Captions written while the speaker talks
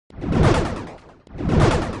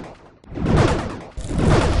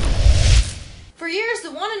For years,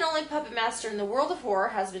 the one and only puppet master in the world of horror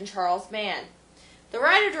has been Charles Band. The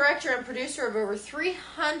writer, director, and producer of over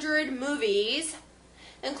 300 movies,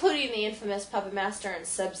 including the infamous Puppet Master and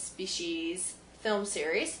Subspecies film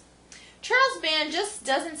series, Charles Band just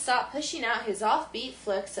doesn't stop pushing out his offbeat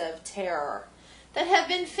flicks of terror that have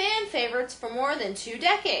been fan favorites for more than 2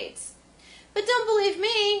 decades. But don't believe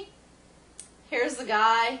me? Here's the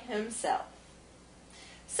guy himself.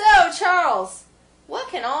 So, Charles, what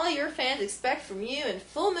can all your fans expect from you in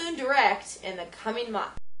Full Moon Direct in the coming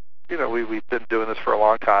month? You know, we've been doing this for a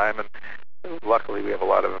long time, and luckily we have a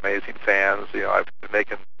lot of amazing fans. You know, I've been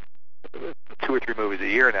making 2 or 3 movies a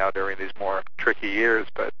year now during these more tricky years,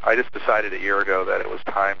 but I just decided a year ago that it was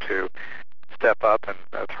time to step up and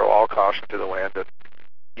throw all caution to the wind and,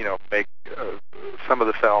 you know, make some of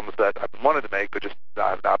the films that I've wanted to make but just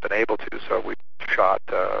I've not been able to. So we shot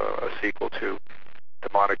a sequel to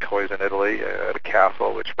Demonic Toys in Italy at a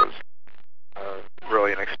castle, which was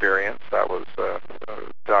really an experience. That was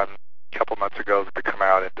done a couple months ago to come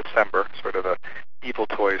out in December, sort of a Evil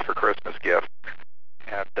Toys for Christmas gift.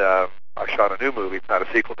 And I shot a new movie. It's not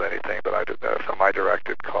a sequel to anything, but I did a film I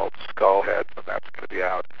directed called Skullheads, and that's going to be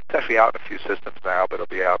out. It's actually out in a few systems now, but it'll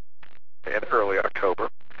be out in early October.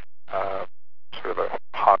 Sort of a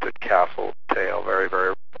haunted castle tale. Very,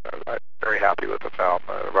 very happy with the film.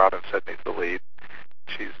 Robin Sidney's the lead.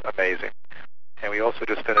 She's amazing. And we also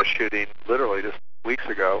just finished shooting, literally just weeks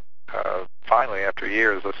ago, finally after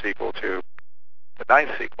years, a sequel to the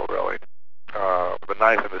 9th sequel, really. The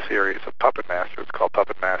 9th in the series of Puppet Master. It's called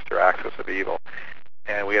Puppet Master: Axis of Evil.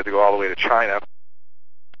 And we had to go all the way to China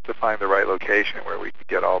to find the right location where we could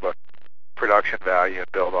get all the production value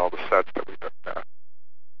and build all the sets that we've been,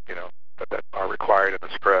 you know, that are required in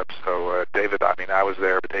the script. So David, I mean, I was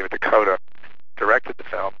there, but David Dakota directed the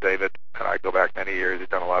film. David and I go back many years. He's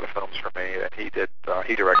done a lot of films for me, and he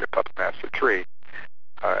directed Puppet Master 3,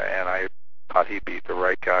 and I thought he'd be the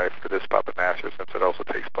right guy for this Puppet Master since it also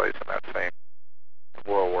takes place in that same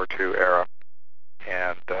World War II era.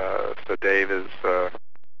 And so Dave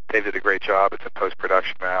did a great job. It's in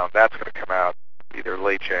post-production now, and that's going to come out either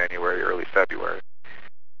late January, early February.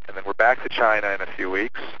 And then we're back to China in a few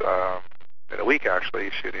weeks, in a week actually,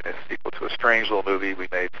 shooting a sequel to a strange little movie we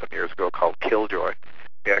made some years ago called Killjoy.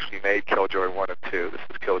 We actually made Killjoy 1 and 2. This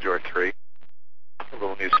is Killjoy 3. A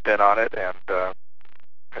little new spin on it, and I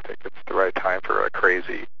think it's the right time for a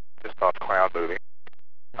crazy, just-off clown movie.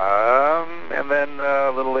 And then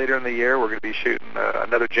a little later in the year, we're going to be shooting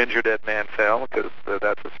another Ginger Dead Man film, because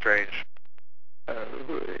that's a strange,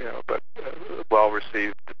 you know, but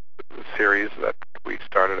well-received series that we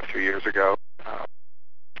started a few years ago.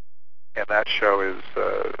 And that show is,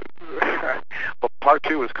 well, part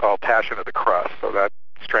 2 is called Passion of the Crust, so that's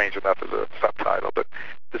strange enough as a subtitle, but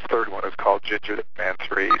this third one is called Ginger Dead Man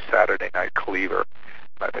 3, Saturday Night Cleaver.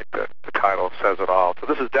 I think the title says it all. So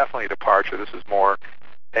this is definitely a departure. This is more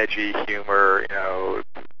edgy humor, you know,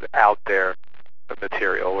 out there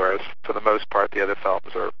material, whereas for the most part the other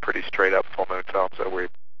films are pretty straight up Full Moon films that we've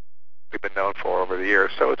been known for over the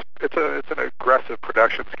years. So it's an aggressive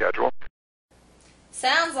production schedule.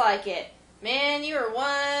 Sounds like it. Man, you are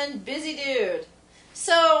one busy dude.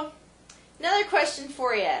 So, another question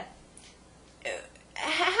for you.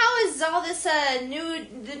 How has all this the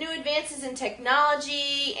new advances in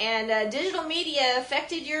technology and digital media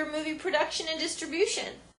affected your movie production and distribution?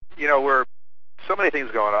 You know, we're so many things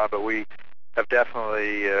going on, but we have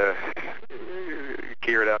definitely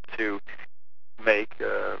geared up to make,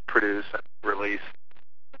 produce, and release,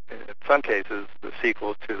 in some cases, the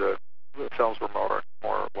sequels to the films we're more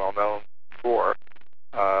well known for.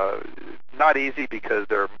 Not easy because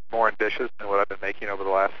they're more ambitious than what I've been making over the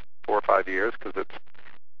last 4 or 5 years, because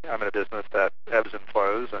I'm in a business that ebbs and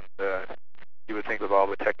flows, and you would think with all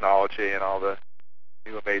the technology and all the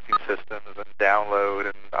new amazing systems and download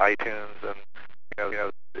and iTunes, and you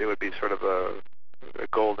know it would be sort of a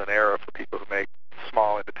golden era for people who make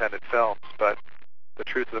small independent films. But the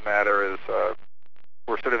truth of the matter is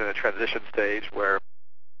we're sort of in a transition stage where,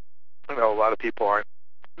 you know, a lot of people are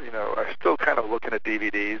still kind of looking at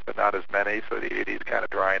DVDs, but not as many, so DVDs kind of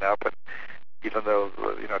drying up. And even though,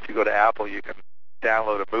 you know, if you go to Apple, you can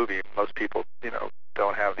download a movie, most people, you know,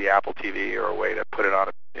 don't have the Apple TV or a way to put it on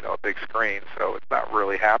a big screen, so it's not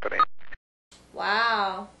really happening.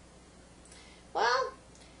 Wow. Well,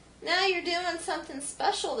 now you're doing something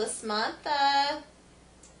special this month.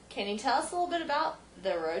 Can you tell us a little bit about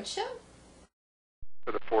the Roadshow?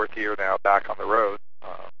 For the 4th year now, back on the road.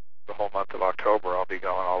 The whole month of October, I'll be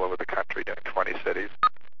going all over the country, doing 20 cities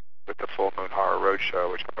with the Full Moon Horror Roadshow,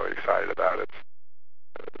 which I'm really excited about. It's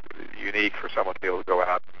unique for someone to be able to go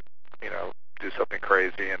out and, do something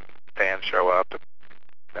crazy, and fans show up.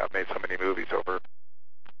 And I've made so many movies over,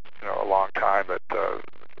 a long time that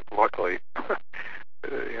luckily,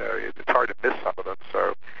 it's hard to miss some of them.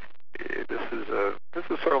 So this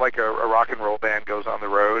is sort of like a rock and roll band goes on the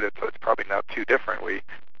road. It's probably not too different. We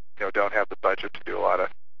don't have the budget to do a lot of,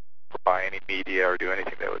 or buy any media or do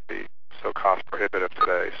anything that would be so cost prohibitive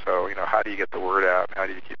today. So how do you get the word out? How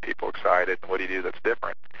do you keep people excited? And what do you do that's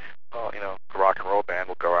different? Well, the rock and roll band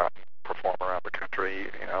will go out and perform around the country,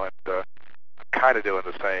 and I'm kind of doing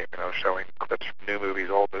the same, showing clips from new movies,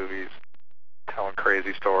 old movies, telling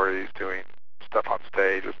crazy stories, doing stuff on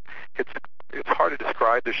stage. It's hard to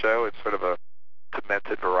describe the show. It's sort of a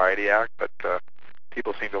demented variety act, but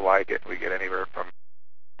people seem to like it. We get anywhere from,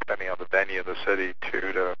 depending on the venue in the city,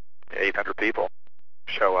 200 to 800 people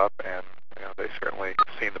show up, and they certainly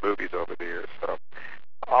have seen the movies over the years. So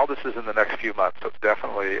all this is in the next few months, so it's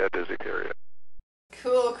definitely a busy period.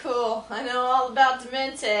 Cool. I know all about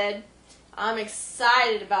Demented. I'm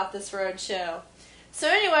excited about this roadshow. So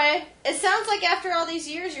anyway, it sounds like after all these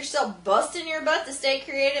years, you're still busting your butt to stay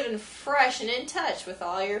creative and fresh and in touch with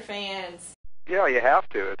all your fans. Yeah, you have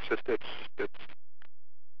to. It's the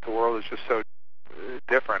world is just so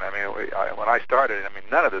different. I mean, when I started,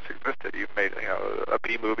 none of this existed. You made, a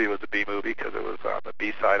B movie was a B movie because it was on the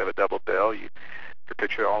B side of a double bill. Your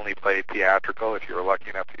picture only played theatrical if you were lucky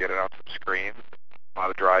enough to get it on some screens, a lot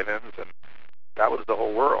of drive-ins, and that was the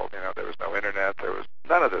whole world. There was no internet. There was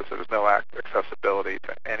none of this. There was no accessibility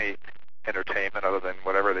to any entertainment other than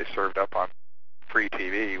whatever they served up on free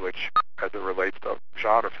TV, which, as it relates to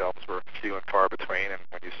genre films, were few and far between. And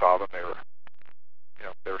when you saw them,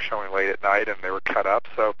 they were showing late at night and they were cut up.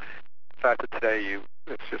 So the fact that today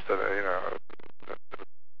it's just an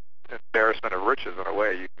embarrassment of riches in a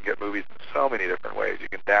way. You can get movies in so many different ways. You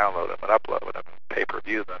can download them and upload them and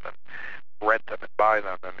pay-per-view them and rent them and buy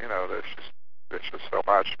them. And there's just so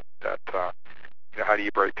much that how do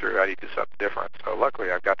you break through? How do you do something different? So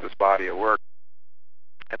luckily, I've got this body of work,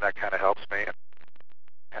 and that kind of helps me.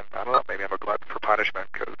 And I don't know, maybe I'm a glutton for punishment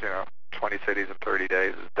because 20 cities in 30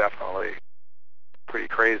 days is definitely pretty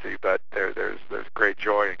crazy. But there's great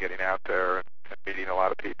joy in getting out there and meeting a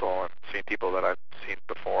lot of people and seeing people that I've seen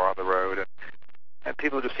before on the road, and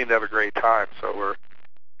people just seem to have a great time. So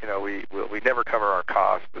we never cover our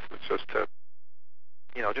costs. This is just to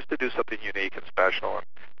do something unique and special, and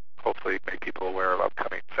hopefully make people aware of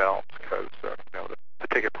upcoming films, because the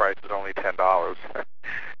ticket price is only $10.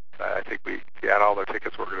 I think if you add all the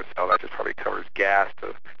tickets we're going to sell, that just probably covers gas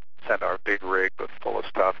to send our big rig full of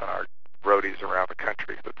stuff and our roadies around the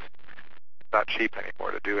country. It's not cheap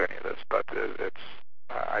anymore to do any of this, but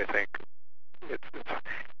I think it's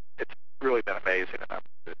really been amazing,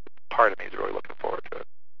 and part of me is really looking forward to it.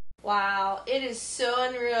 Wow, it is so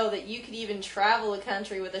unreal that you could even travel the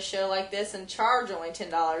country with a show like this and charge only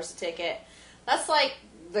 $10 a ticket. That's like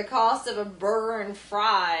the cost of a burger and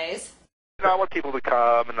fries. I want people to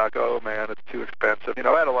come and not go, oh man, it's too expensive.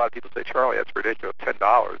 I had a lot of people say, Charlie, that's ridiculous,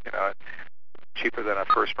 $10, cheaper than a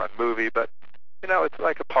first-run movie. But, it's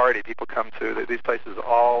like a party people come to. These places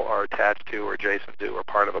all are attached to or adjacent to or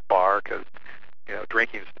part of a bar because,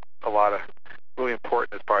 drinking's really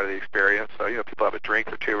important as part of the experience. So, people have a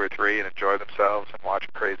drink or two or three and enjoy themselves and watch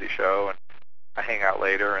a crazy show, and I hang out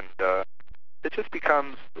later, and it just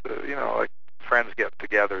becomes, like friends get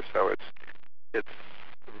together. So it's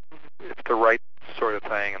the right sort of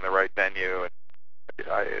thing and the right venue, and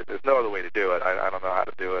there's no other way to do it. I don't know how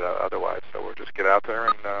to do it otherwise. So we'll just get out there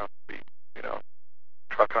and be,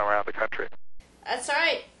 trucking around the country. That's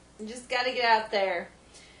right. You just got to get out there.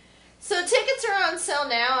 So tickets are on sale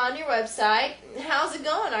now on your website. How's it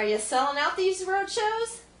going? Are you selling out these road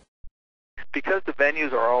shows? Because the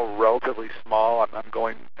venues are all relatively small,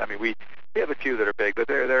 we have a few that are big, but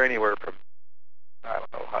they're anywhere from,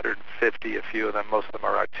 150, a few of them. Most of them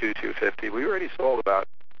are around 250. We already sold about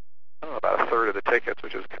a third of the tickets,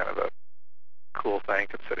 which is kind of a cool thing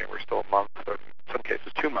considering we're still a month, or in some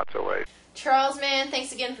cases 2 months away. Charles, man,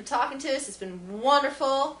 thanks again for talking to us. It's been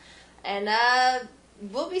wonderful. And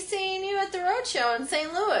we'll be seeing you at the Roadshow in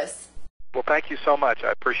St. Louis. Well, thank you so much.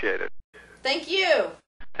 I appreciate it. Thank you.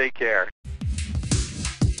 Take care.